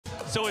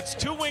So it's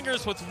two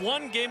wingers with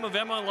one game of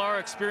MLR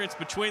experience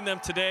between them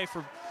today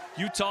for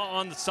Utah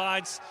on the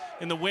sides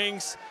in the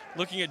wings,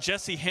 looking at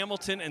Jesse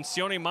Hamilton and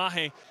Sione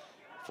Mahe.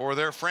 For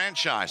their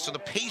franchise. So the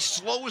pace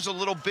slows a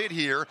little bit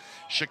here.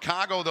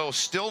 Chicago, though,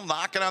 still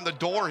knocking on the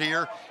door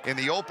here in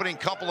the opening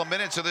couple of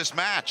minutes of this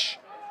match.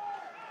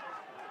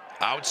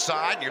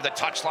 Outside, near the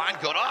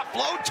touchline, good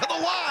offload to the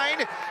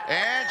line,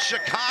 and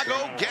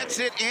Chicago gets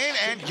it in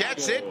and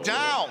gets it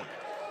down.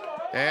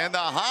 And the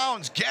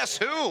Hounds, guess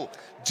who?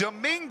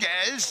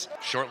 Dominguez.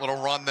 Short little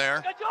run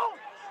there.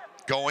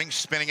 Going,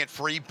 spinning it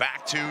free,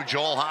 back to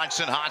Joel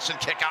Hodgson. Hodgson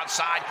kick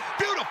outside.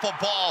 Beautiful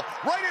ball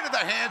right into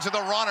the hands of the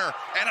runner.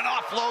 And an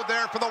offload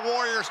there for the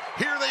Warriors.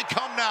 Here they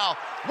come now,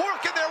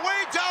 working their way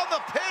down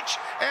the pitch.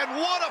 And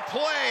what a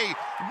play.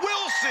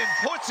 Wilson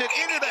puts it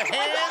into the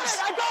hands.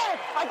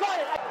 I got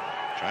it.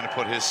 Trying to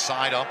put his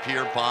side up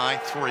here by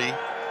 3.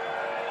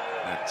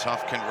 A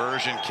tough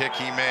conversion kick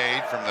he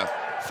made from the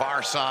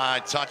far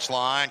side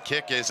touchline.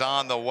 Kick is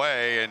on the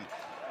way, and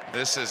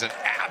this is an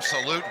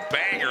absolute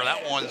banger.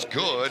 That one's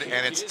good,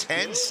 and it's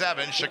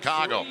 10-7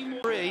 Chicago.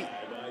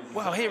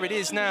 Well, here it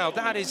is now.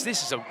 This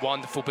is a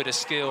wonderful bit of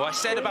skill. I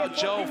said about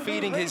Joel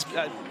feeding his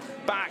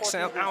backs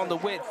out on the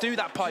width. Do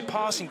that by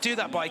passing, do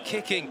that by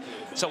kicking.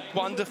 It's a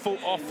wonderful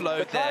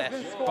offload there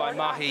by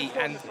Mahe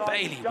and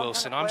Bailey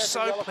Wilson. I'm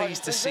so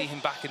pleased to see him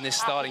back in this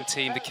starting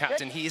team, the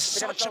captain. He is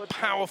such a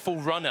powerful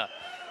runner.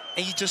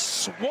 And he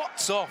just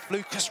swats off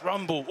Lucas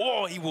Rumble.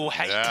 Oh, he will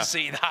hate to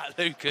see that,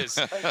 Lucas.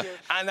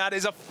 And that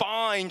is a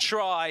fine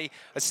try.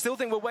 I still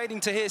think we're waiting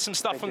to hear some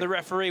stuff from the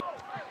referee.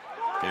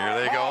 Here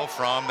they go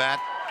from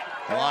that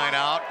line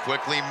out.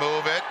 Quickly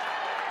move it.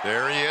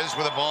 There he is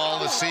with the ball.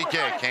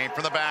 Lasike came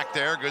from the back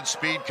there. Good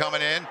speed coming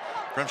in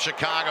from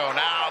Chicago.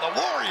 Now the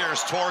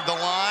Warriors toward the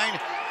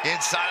line.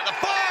 Inside of the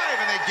 5.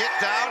 And they get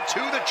down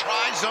to the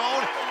try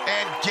zone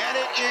and get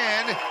it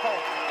in.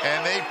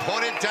 And they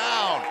put it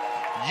down.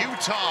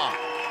 Utah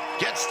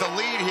gets the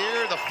lead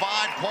here, the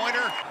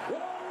 5-pointer.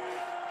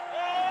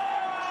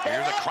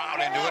 Here's the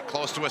crowd into it,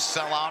 close to a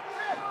sellout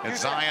at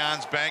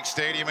Zions Bank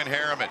Stadium in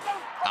Harriman.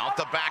 Out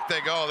the back they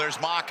go. There's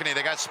Makani.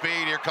 They got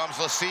speed. Here comes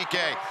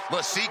Lasike.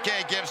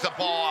 Lasike gives the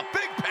ball. A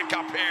big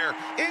pickup here.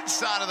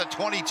 Inside of the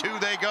 22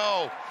 they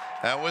go.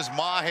 That was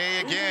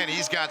Mahe again.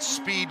 He's got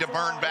speed to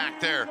burn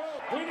back there.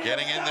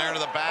 Getting in there to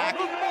the back.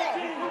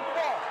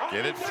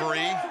 Get it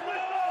free.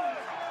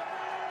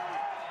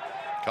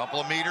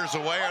 Couple of meters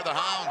away are the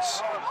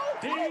Hounds.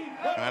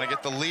 Trying to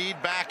get the lead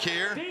back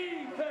here.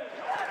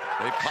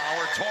 They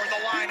power toward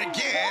the line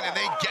again, and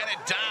they get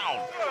it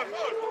down.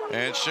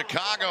 And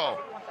Chicago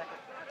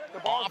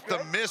off the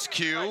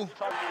miscue.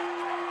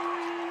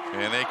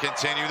 And they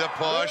continue the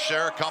push.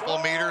 They're a couple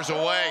of meters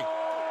away.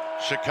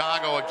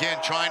 Chicago again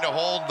trying to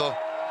hold the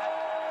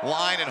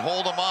line and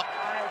hold them up.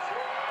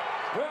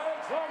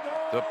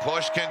 The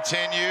push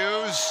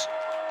continues.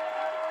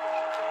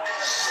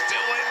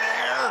 Still in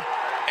there.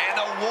 And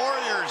the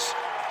Warriors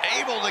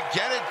able to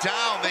get it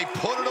down. They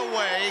put it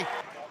away.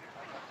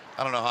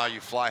 I don't know how you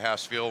fly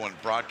halves feel when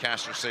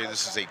broadcasters say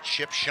this is a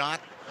chip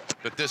shot,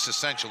 but this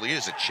essentially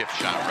is a chip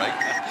shot, right?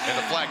 And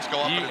the flags go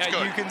up and it's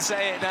good. You can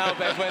say it now,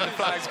 Ben, when the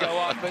flags go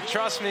up, but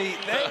trust me,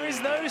 there is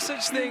no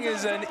such thing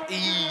as an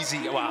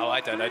easy, well,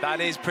 I don't know,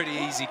 that is pretty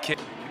easy kick.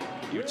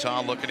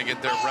 Utah looking to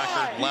get their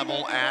record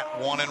level at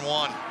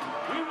 1-1.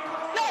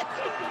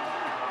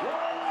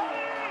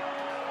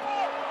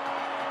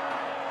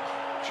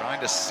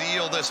 Trying to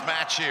seal this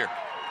match here.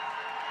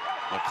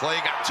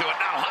 McClay got to it.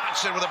 Now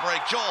Hodgson with a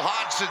break. Joel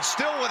Hodgson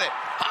still with it.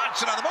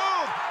 Hodgson on the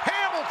move.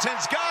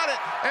 Hamilton's got it.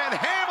 And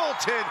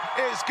Hamilton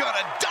is going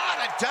to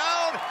dot it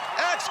down.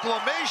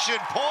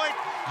 Exclamation point.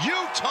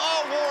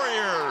 Utah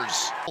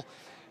Warriors.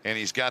 And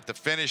he's got the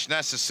finish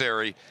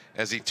necessary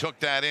as he took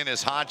that in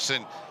as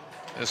Hodgson.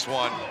 This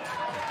one,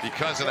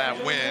 because of that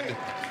wind,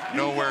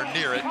 nowhere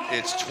near it.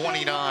 It's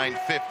 29-15.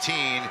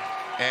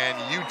 And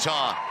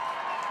Utah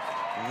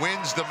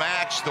wins the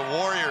match. The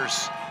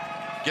Warriors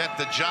get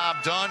the job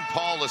done.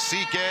 Paul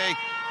Lasike,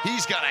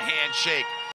 he's got a handshake